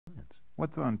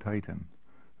What's on Titan?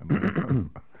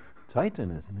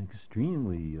 Titan is an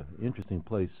extremely interesting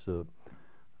place.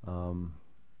 Um,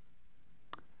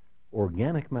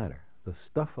 Organic matter, the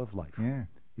stuff of life, Yeah.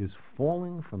 is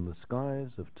falling from the skies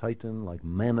of Titan like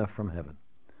manna from heaven.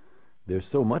 There's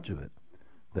so much of it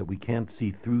that we can't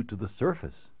see through to the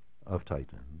surface of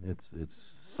Titan. It's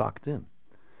socked in.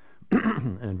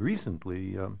 And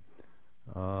recently,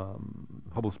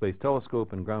 Hubble Space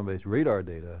Telescope and ground-based radar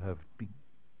data have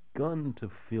begun to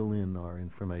fill in our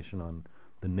information on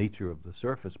the nature of the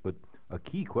surface, but a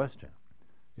key question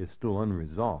is still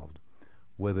unresolved,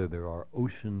 whether there are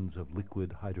oceans of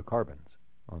liquid hydrocarbons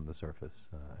on the surface,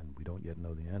 and we don't yet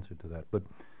know the answer to that. But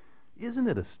isn't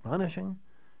it astonishing?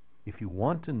 If you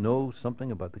want to know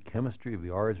something about the chemistry of the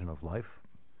origin of life,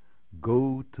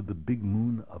 go to the big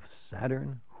moon of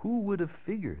Saturn. Who would have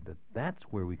figured that that's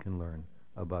where we can learn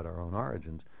about our own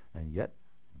origins? And yet,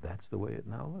 that's the way it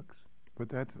now looks. But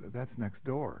that's next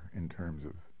door in terms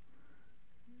of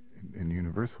in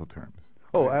universal terms.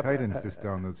 Oh, Titan's just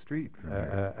down the street from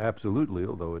here. Absolutely.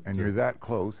 Although and you're that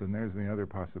close, and there's the other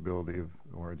possibility of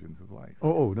origins of life.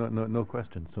 No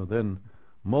question. So then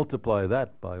multiply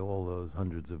that by all those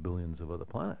hundreds of billions of other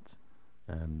planets,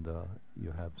 and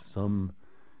you have some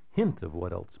hint of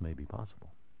what else may be possible.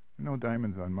 No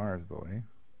diamonds on Mars, though, eh?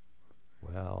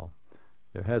 Well,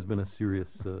 there has been a serious...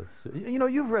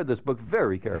 you've read this book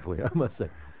very carefully, I must say.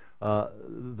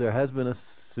 There has been a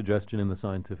suggestion in the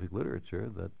scientific literature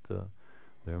that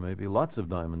there may be lots of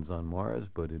diamonds on Mars,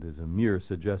 but it is a mere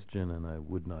suggestion, and I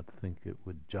would not think it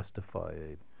would justify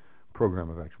a program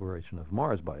of exploration of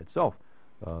Mars by itself.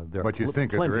 But you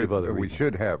think plenty of other we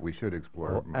should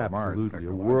explore Mars. Absolutely,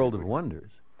 a world of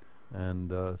wonders.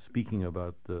 And speaking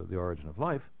about the origin of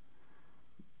life,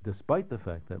 despite the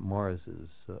fact that Mars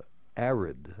is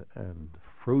arid and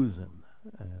frozen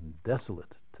and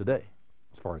desolate today,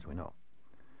 as far as we know,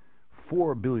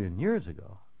 4 billion years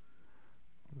ago,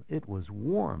 it was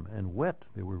warm and wet.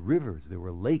 There were rivers, there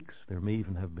were lakes, there may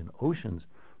even have been oceans.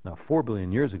 Now, 4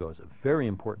 billion years ago is a very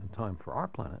important time for our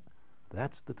planet.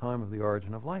 That's the time of the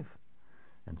origin of life.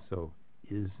 And so,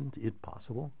 isn't it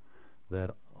possible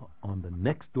that on the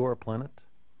next door planet,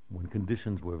 when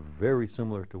conditions were very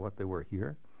similar to what they were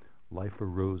here, life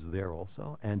arose there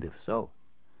also? And if so,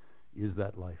 is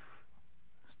that life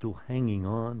still hanging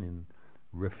on in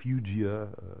refugia,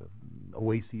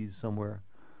 oases somewhere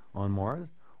on Mars?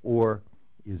 Or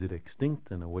is it extinct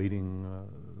and awaiting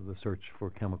the search for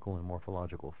chemical and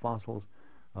morphological fossils?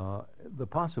 The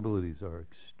possibilities are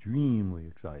extremely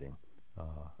exciting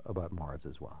about Mars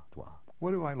as well.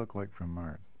 What do I look like from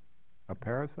Mars? A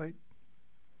parasite?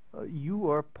 You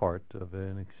are part of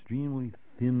an extremely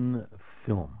thin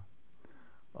film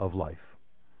of life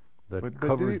that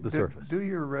covers the surface. Do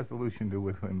your resolution to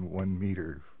within 1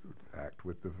 meter act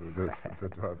with the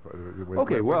top?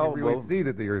 Okay, well, you really see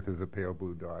that the Earth is a pale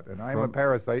blue dot, and I'm a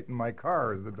parasite, and my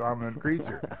car is the dominant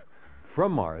creature.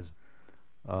 From Mars,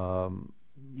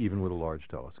 even with a large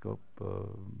telescope,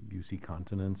 you see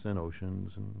continents and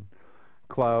oceans and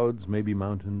clouds, maybe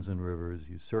mountains and rivers.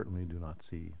 You certainly do not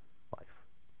see life.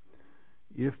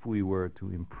 If we were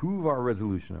to improve our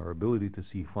resolution, our ability to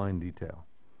see fine detail,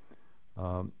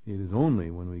 it is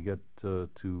only when we get to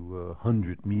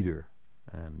 100-meter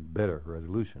and better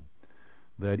resolution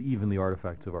that even the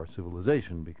artifacts of our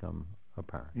civilization become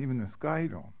apparent. Even the sky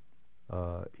dome.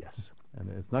 Yes. And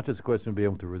it's not just a question of being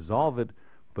able to resolve it,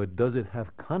 but does it have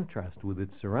contrast with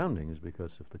its surroundings?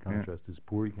 Because if the contrast is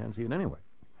poor, you can't see it anyway.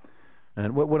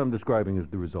 And what I'm describing is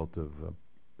the result of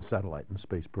satellite and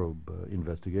space probe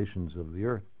investigations of the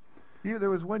Earth. Yeah,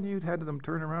 there was one you'd had them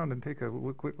turn around and take a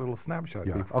quick little snapshot.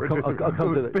 Yeah, I'll come to that.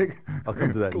 I'll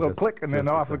come to that. Little click, and then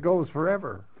off it goes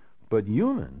forever. But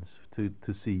humans, to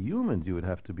see humans, you would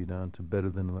have to be down to better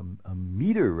than a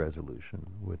meter resolution,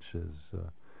 which is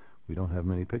we don't have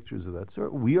many pictures of that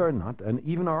sort. We are not, and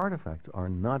even our artifacts are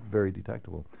not very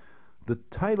detectable. The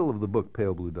title of the book,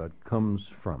 Pale Blue Dot, comes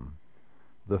from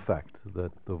the fact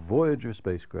that the Voyager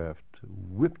spacecraft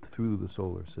whipped through the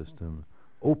solar system,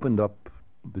 opened up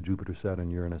the Jupiter, Saturn,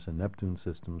 Uranus, and Neptune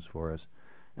systems for us,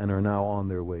 and are now on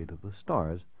their way to the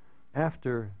stars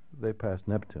after they passed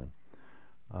Neptune.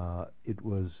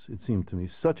 It seemed to me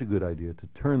such a good idea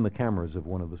to turn the cameras of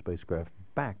one of the spacecraft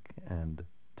back and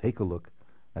take a look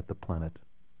at the planet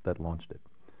that launched it.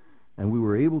 And we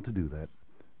were able to do that,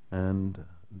 and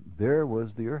there was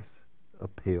the Earth, a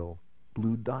pale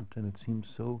blue dot, and it seemed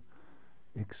so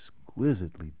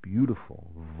exquisitely beautiful,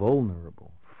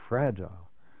 vulnerable, fragile,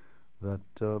 that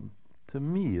to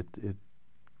me it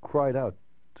cried out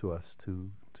to us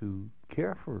to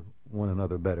care for one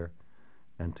another better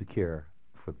and to care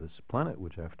for this planet,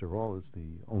 which, after all, is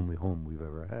the only home we've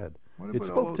ever had. What It about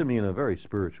spoke to me in a very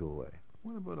spiritual way.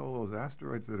 What about all those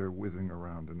asteroids that are whizzing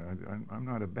around? And I'm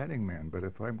not a betting man, but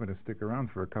if I'm going to stick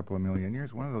around for a couple of million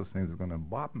years, one of those things is going to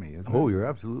bop me, isn't it? Oh, you're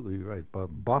absolutely right.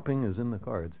 Bopping is in the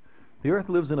cards. The Earth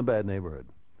lives in a bad neighborhood,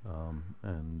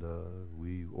 and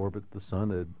we orbit the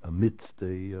sun amidst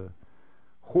a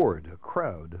horde, a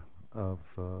crowd of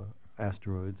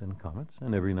asteroids and comets,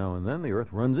 and every now and then the Earth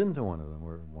runs into one of them,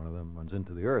 or one of them runs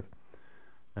into the Earth.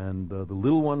 And the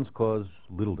little ones cause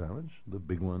little damage, the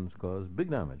big ones cause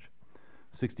big damage.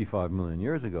 65 million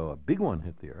years ago, a big one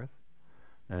hit the Earth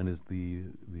and is the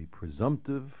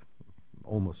presumptive,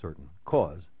 almost certain,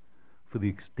 cause for the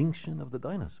extinction of the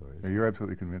dinosaurs. You're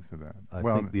absolutely convinced of that. I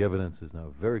think the evidence is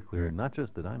now very clear, not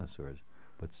just the dinosaurs,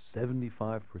 but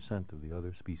 75% of the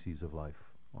other species of life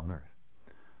on Earth.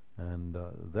 And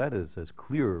that is as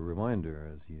clear a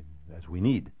reminder as we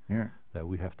need, that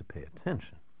we have to pay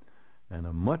attention. And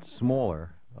a much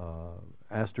smaller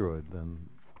asteroid than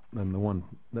the one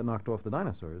that knocked off the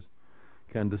dinosaurs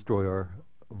can destroy our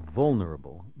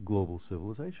vulnerable global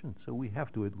civilization. So we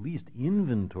have to at least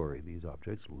inventory these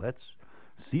objects. Let's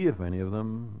see if any of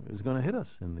them is going to hit us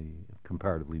in the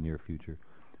comparatively near future.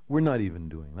 We're not even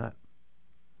doing that.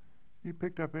 You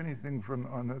picked up anything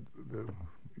on the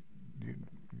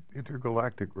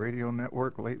intergalactic radio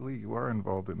network lately? You are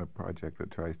involved in a project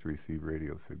that tries to receive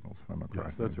radio signals from across.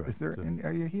 Yes, that's right. Is there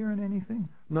are you hearing anything?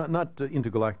 Not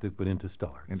intergalactic, but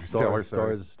interstellar. Interstellar.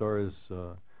 Stars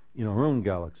in our own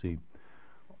galaxy.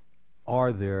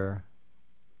 Are there,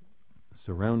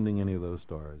 surrounding any of those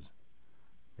stars,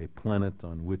 a planet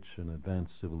on which an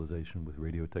advanced civilization with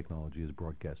radio technology is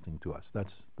broadcasting to us?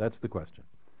 That's the question.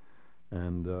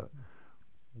 And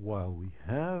while we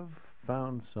have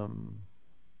found some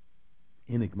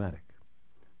enigmatic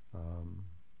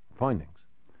findings,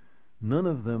 none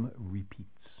of them repeats.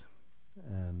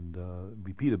 And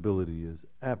repeatability is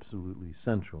absolutely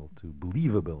central to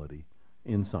believability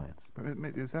in science. But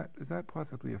is that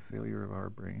possibly a failure of our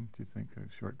brain? Do you think a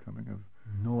shortcoming of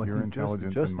your your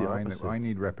intelligence just and the mine? opposite. That I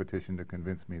need repetition to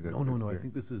convince me that. No. I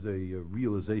think this is a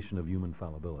realization of human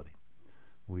fallibility.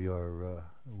 We are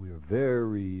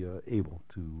very able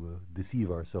to deceive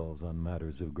ourselves on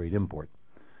matters of great import,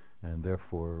 and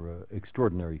therefore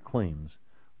extraordinary claims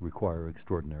require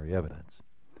extraordinary evidence.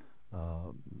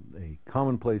 A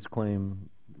commonplace claim,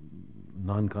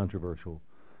 non-controversial,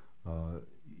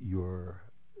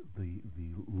 the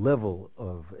level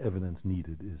of evidence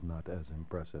needed is not as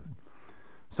impressive.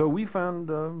 So we found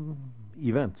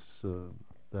events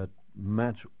that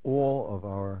match all of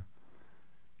our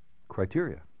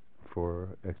criteria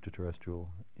for extraterrestrial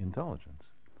intelligence.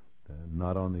 They're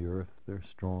not on the Earth, they're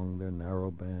strong, they're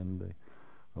narrow-band,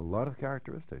 a lot of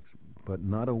characteristics, but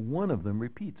not a one of them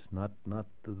repeats, not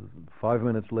 5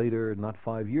 minutes later, not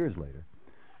 5 years later.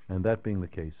 And that being the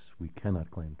case, we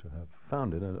cannot claim to have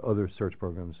found it. And other search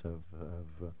programs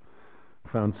have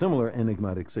found similar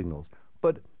enigmatic signals.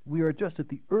 But we are just at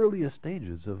the earliest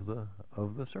stages of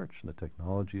the search. The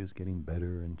technology is getting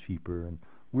better and cheaper, and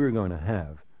we're going to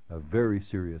have a very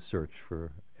serious search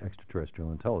for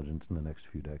extraterrestrial intelligence in the next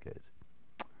few decades.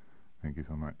 Thank you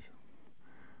so much.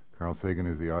 Carl Sagan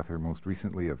is the author most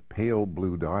recently of Pale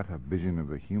Blue Dot, A Vision of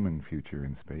the Human Future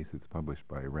in Space. It's published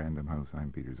by Random House.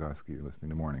 I'm Peter Gzowski. You're listening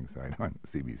to Morningside on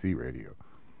CBC Radio.